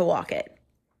had to walk it.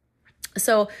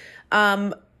 So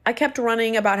I kept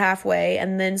running about halfway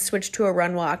and then switched to a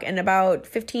run walk, and about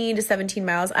 15 to 17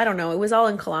 miles, I don't know, it was all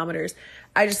in kilometers.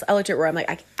 I looked at where I'm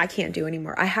like, I can't do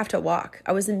anymore. I have to walk.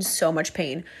 I was in so much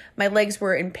pain. My legs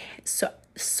were in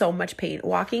so much pain.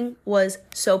 Walking was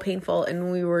so painful,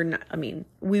 and we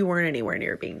weren't anywhere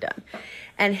near being done.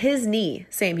 And his knee,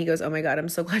 same. He goes, oh my God, I'm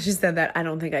so glad you said that. I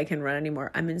don't think I can run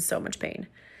anymore. I'm in so much pain.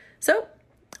 So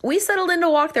we settled in to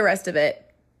walk the rest of it.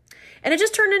 And it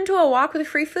just turned into a walk with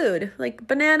free food, like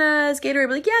bananas, Gatorade.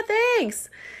 We're like, yeah, thanks.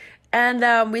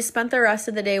 And we spent the rest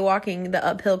of the day walking the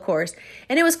uphill course.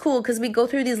 And it was cool because we go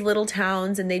through these little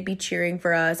towns and they'd be cheering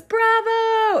for us,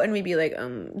 bravo! And we'd be like,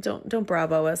 don't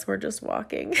bravo us, we're just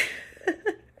walking.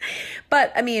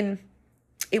 But I mean,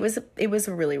 it was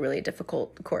a really, really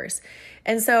difficult course.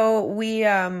 And so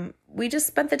we just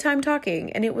spent the time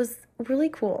talking, and it was really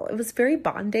cool. It was very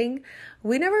bonding.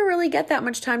 We never really get that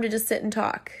much time to just sit and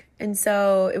talk. And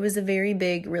so it was a very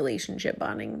big relationship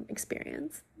bonding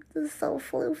experience. This is so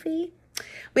floofy.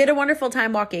 We had a wonderful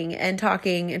time walking and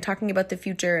talking about the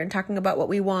future and talking about what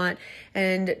we want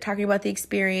and talking about the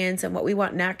experience and what we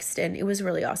want next. And it was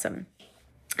really awesome.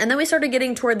 And then we started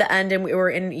getting toward the end, and we were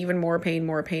in even more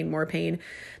pain.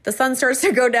 The sun starts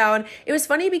to go down. It was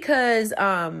funny because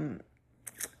a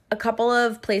couple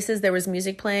of places there was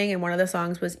music playing, and one of the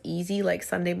songs was Easy, like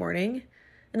Sunday Morning.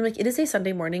 And I'm like, it is a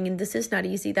Sunday morning, and this is not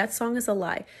easy. That song is a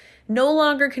lie. No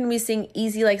longer can we sing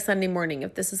Easy Like Sunday Morning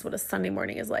if this is what a Sunday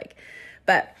morning is like.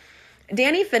 But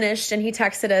Danny finished, and he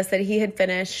texted us that he had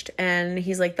finished, and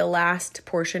he's like, the last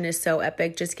portion is so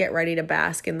epic. Just get ready to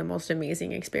bask in the most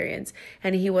amazing experience.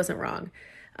 And he wasn't wrong.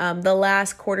 The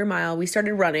last quarter mile, we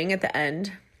started running at the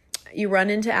end. You run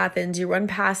into Athens. You run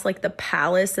past like the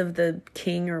palace of the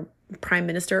king or prime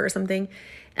minister or something,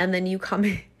 and then you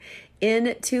come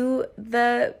into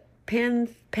the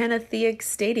Panathenaic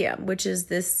Stadium, which is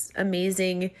this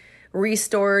amazing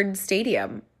restored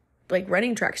stadium, like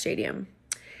running track stadium.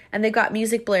 And they've got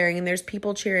music blaring and there's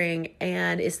people cheering,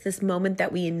 and it's this moment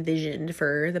that we envisioned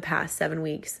for the past 7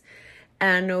 weeks.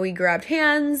 And we grabbed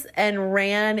hands and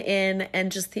ran in,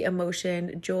 and just the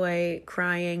emotion, joy,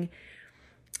 crying.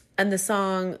 And the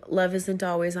song Love Isn't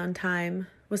Always on Time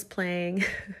was playing.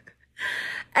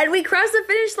 And we crossed the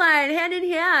finish line hand in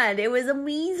hand. It was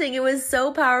amazing. It was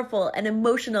so powerful and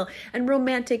emotional and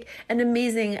romantic and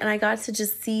amazing. And I got to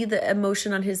just see the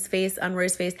emotion on his face, on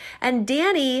Roy's face. And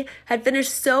Danny had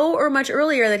finished so much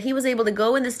earlier that he was able to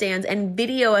go in the stands and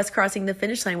video us crossing the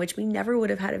finish line, which we never would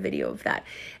have had a video of that.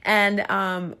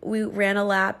 And we ran a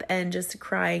lap and just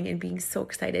crying and being so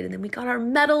excited. And then we got our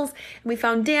medals and we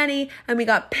found Danny and we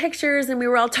got pictures and we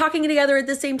were all talking together at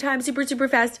the same time, super, super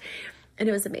fast. And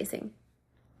it was amazing.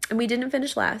 And we didn't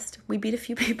finish last. We beat a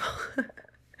few people.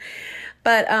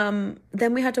 But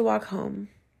then we had to walk home.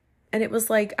 And it was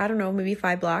like, I don't know, maybe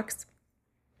 5 blocks.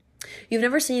 You've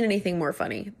never seen anything more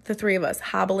funny. The 3 of us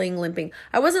hobbling, limping.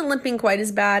 I wasn't limping quite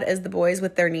as bad as the boys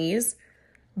with their knees,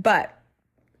 but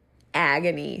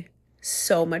agony.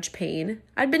 So much pain.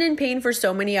 I'd been in pain for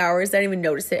so many hours that I didn't even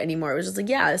notice it anymore. It was just like,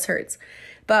 yeah, this hurts.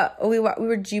 But we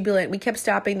were jubilant. We kept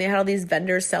stopping. They had all these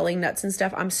vendors selling nuts and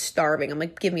stuff. I'm starving. I'm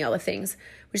like, give me all the things.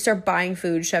 We start buying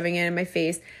food, shoving it in my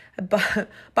face. I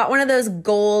bought one of those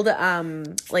gold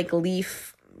like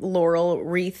leaf laurel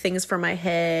wreath things for my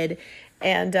head.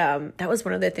 And that was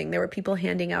one other thing. There were people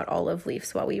handing out olive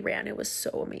leaves while we ran. It was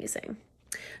so amazing.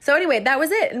 So anyway, that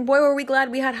was it. And boy, were we glad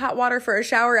we had hot water for a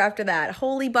shower after that.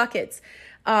 Holy buckets.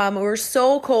 We were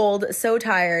so cold, so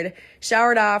tired,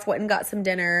 showered off, went and got some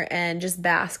dinner, and just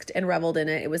basked and reveled in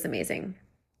it. It was amazing.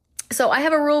 So I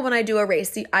have a rule when I do a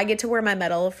race. I get to wear my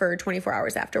medal for 24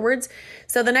 hours afterwards.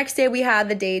 So the next day we had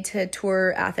the day to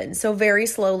tour Athens. So very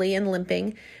slowly and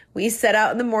limping, we set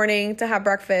out in the morning to have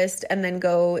breakfast and then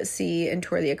go see and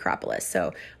tour the Acropolis.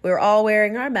 So we were all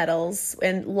wearing our medals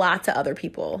and lots of other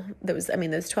people. There's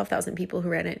 12,000 people who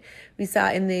ran it. We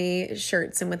sat in the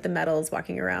shirts and with the medals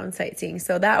walking around sightseeing.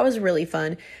 So that was really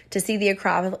fun to see the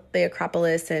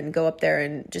Acropolis and go up there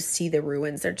and just see the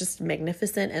ruins. They're just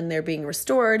magnificent and they're being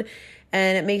restored,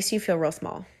 and it makes you feel real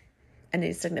small and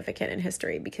insignificant in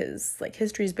history because like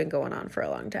history's been going on for a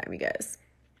long time, you guys.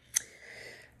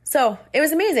 So it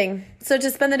was amazing. So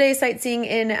to spend the day sightseeing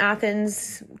in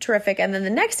Athens, terrific. And then the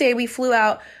next day we flew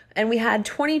out and we had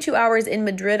 22 hours in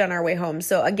Madrid on our way home.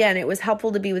 So again, it was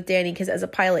helpful to be with Danny because as a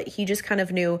pilot, he just kind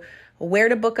of knew where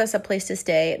to book us a place to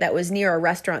stay that was near a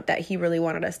restaurant that he really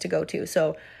wanted us to go to.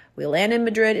 So we land in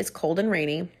Madrid. It's cold and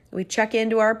rainy. We check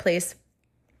into our place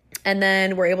and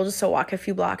then we're able to just walk a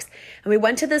few blocks. And we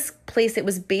went to this place. It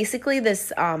was basically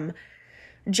this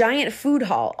giant food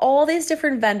hall, all these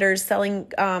different vendors selling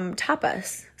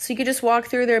tapas. So you could just walk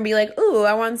through there and be like, ooh,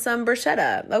 I want some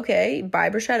bruschetta. Okay,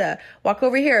 buy bruschetta. Walk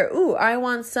over here. Ooh, I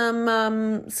want some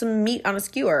meat on a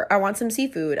skewer. I want some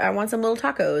seafood. I want some little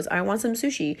tacos. I want some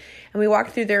sushi. And we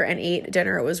walked through there and ate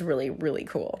dinner. It was really, really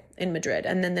cool in Madrid.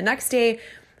 And then the next day,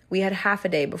 we had half a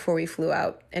day before we flew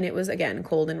out. And it was, again,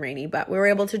 cold and rainy, but we were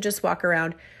able to just walk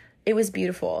around. It was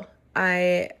beautiful.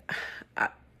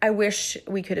 I wish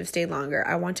we could have stayed longer.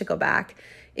 I want to go back.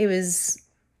 It was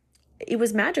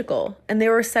magical. And they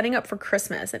were setting up for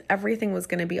Christmas and everything was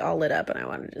going to be all lit up and I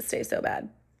wanted to stay so bad.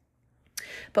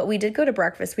 But we did go to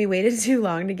breakfast. We waited too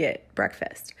long to get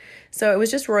breakfast. So it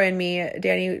was just Roy and me.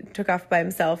 Danny took off by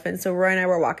himself. And so Roy and I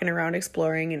were walking around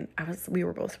exploring and we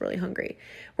were both really hungry.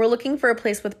 We're looking for a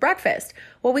place with breakfast.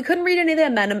 Well, we couldn't read any of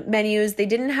the menus. They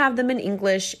didn't have them in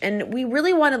English. And we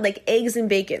really wanted like eggs and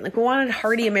bacon. Like we wanted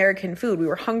hearty American food. We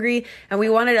were hungry and we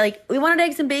wanted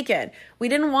eggs and bacon. We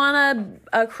didn't want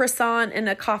a croissant and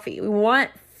a coffee. We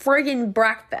want friggin'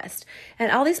 breakfast.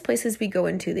 And all these places we go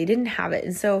into, they didn't have it.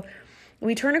 And so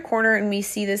we turn a corner and we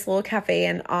see this little cafe,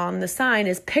 and on the sign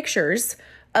is pictures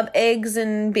of eggs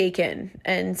and bacon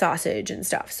and sausage and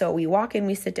stuff. So we walk in,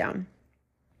 we sit down,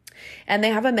 and they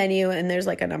have a menu, and there's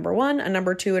like a number 1, a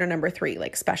number 2, and a number 3,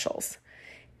 like specials.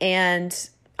 And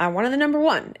I wanted the number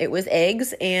 1. It was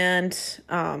eggs and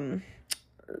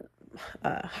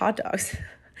hot dogs.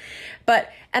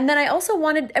 And then I also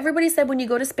wanted, everybody said when you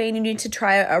go to Spain, you need to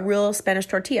try a real Spanish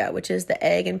tortilla, which is the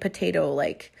egg and potato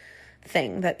like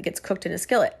thing that gets cooked in a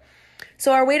skillet.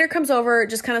 So our waiter comes over,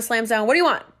 just kind of slams down, what do you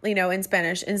want? In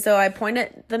Spanish. And so I point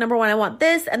at the number 1, I want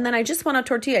this. And then I just want a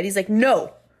tortilla. And he's like,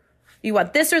 no, you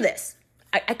want this or this?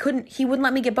 I couldn't, he wouldn't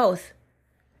let me get both.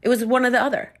 It was one or the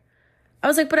other. I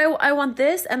was like, but I want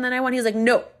this. And then he was like,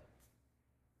 no.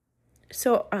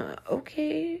 So,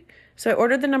 okay. So I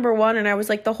ordered the number 1 and I was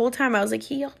like, the whole time I was like,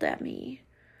 he yelled at me.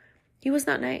 He was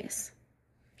not nice.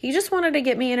 He just wanted to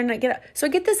get me in and get out. So I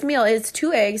get this meal. It's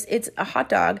 2 eggs. It's a hot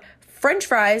dog, French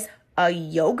fries, a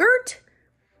yogurt,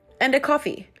 and a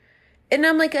coffee. And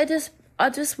I'm like, I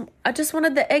just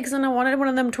wanted the eggs and I wanted one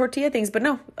of them tortilla things, but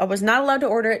no, I was not allowed to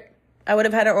order it. I would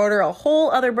have had to order a whole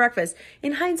other breakfast.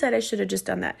 In hindsight, I should have just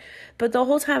done that. But the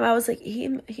whole time I was like,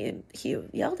 he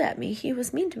yelled at me. He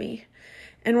was mean to me.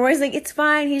 And Roy's like, it's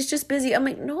fine. He's just busy. I'm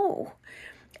like, no.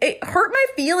 It hurt my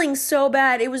feelings so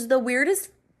bad. It was the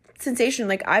weirdest sensation.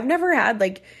 Like, I've never had,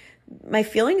 like, my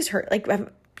feelings hurt. Like,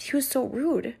 he was so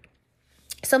rude.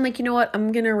 So I'm like, you know what?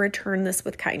 I'm going to return this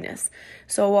with kindness.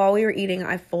 So while we were eating,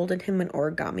 I folded him an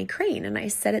origami crane. And I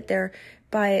set it there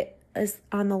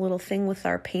on the little thing with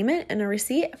our payment and a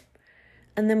receipt.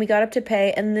 And then we got up to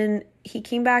pay. And then he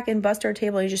came back and busted our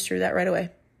table. And he just threw that right away.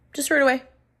 Just threw it away.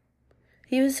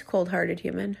 He was a cold-hearted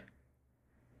human.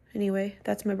 Anyway,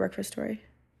 that's my breakfast story.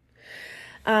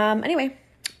 Anyway,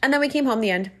 and then we came home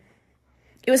the end.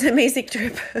 It was an amazing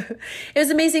trip.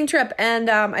 And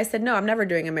I said, no, I'm never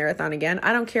doing a marathon again.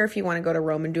 I don't care if you want to go to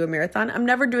Rome and do a marathon. I'm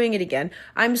never doing it again.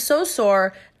 I'm so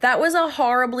sore. That was a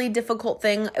horribly difficult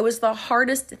thing. It was the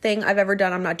hardest thing I've ever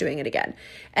done. I'm not doing it again.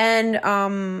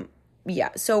 And yeah,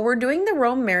 so we're doing the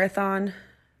Rome Marathon.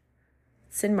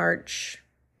 It's in March.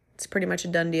 It's pretty much a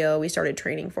done deal. We started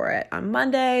training for it on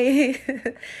Monday.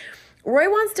 Roy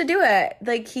wants to do it.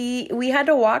 Like we had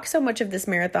to walk so much of this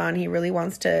marathon. He really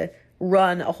wants to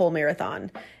run a whole marathon.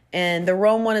 And the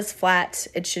Rome one is flat.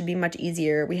 It should be much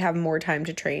easier. We have more time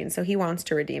to train. So he wants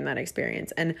to redeem that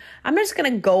experience. And I'm just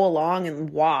going to go along and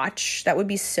watch. That would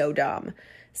be so dumb.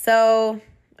 So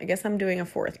I guess I'm doing a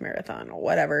 4th marathon or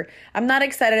whatever. I'm not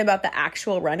excited about the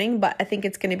actual running, but I think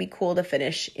it's going to be cool to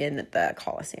finish in the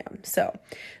Colosseum. So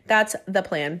that's the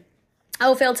plan.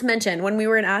 Oh, failed to mention, when we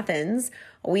were in Athens,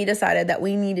 we decided that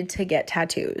we needed to get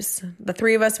tattoos. The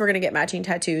 3 of us were going to get matching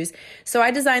tattoos. So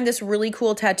I designed this really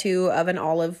cool tattoo of an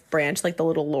olive branch, like the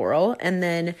little laurel, and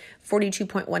then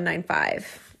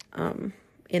 42.195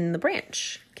 in the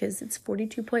branch because it's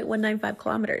 42.195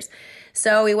 kilometers.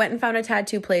 So we went and found a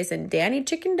tattoo place and Danny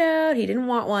chickened out. He didn't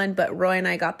want one, but Roy and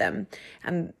I got them.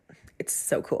 And it's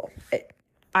so cool.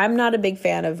 I'm not a big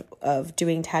fan of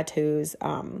doing tattoos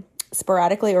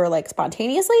sporadically or like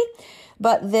spontaneously,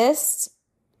 but this,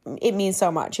 it means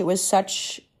so much. It was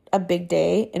such a big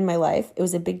day in my life. It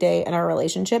was a big day in our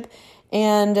relationship,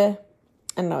 and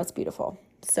now it's beautiful.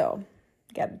 So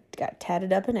got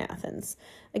tatted up in Athens.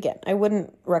 Again, I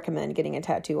wouldn't recommend getting a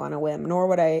tattoo on a whim, nor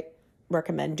would I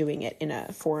recommend doing it in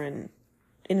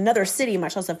another city,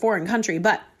 much less a foreign country,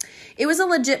 but it was a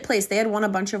legit place. They had won a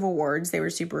bunch of awards. They were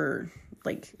super,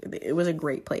 it was a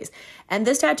great place. And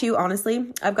this tattoo,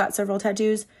 honestly, I've got several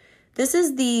tattoos. This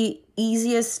is the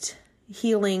easiest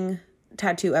healing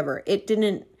tattoo ever. It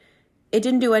didn't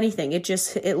do anything.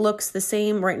 It looks the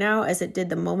same right now as it did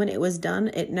the moment it was done.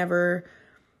 It never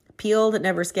peeled, it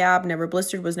never scabbed, never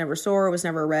blistered, was never sore, was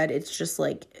never red. It's just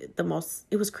like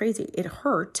it was crazy. It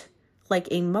hurt like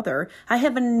a mother. I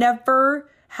have never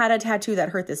had a tattoo that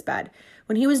hurt this bad.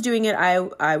 When he was doing it,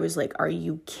 I was like, are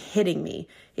you kidding me?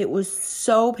 It was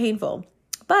so painful,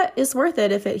 but it's worth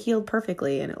it if it healed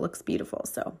perfectly and it looks beautiful.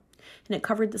 So, and it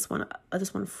covered this one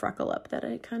freckle up that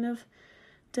I kind of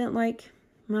didn't like.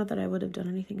 Not that I would have done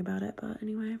anything about it, but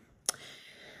anyway.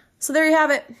 So there you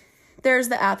have it. There's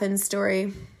the Athens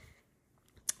story.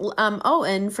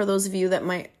 And for those of you that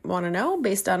might want to know,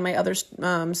 based on my other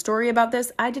story about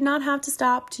this, I did not have to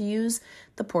stop to use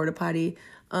the porta potty.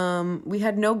 We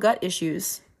had no gut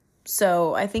issues.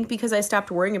 So I think because I stopped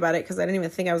worrying about it, because I didn't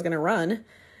even think I was going to run,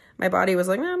 my body was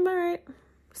like, I'm all right.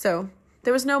 So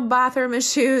there was no bathroom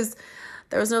issues.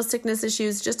 There was no sickness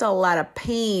issues, just a lot of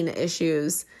pain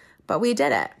issues. But we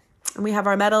did it. And we have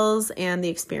our medals and the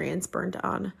experience burned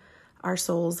on our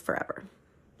souls forever.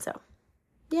 So,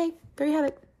 yay. There you have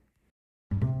it.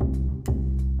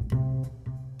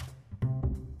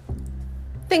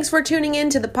 Thanks for tuning in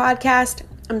to the podcast.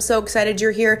 I'm so excited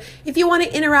you're here. If you want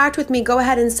to interact with me, go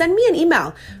ahead and send me an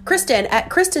email,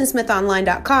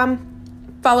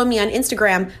 Kristen@KristenSmithOnline.com. Follow me on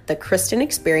Instagram, The Kristen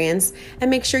Experience, and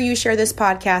make sure you share this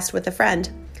podcast with a friend.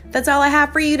 That's all I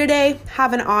have for you today.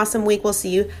 Have an awesome week. We'll see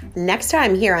you next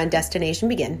time here on Destination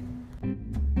Begin.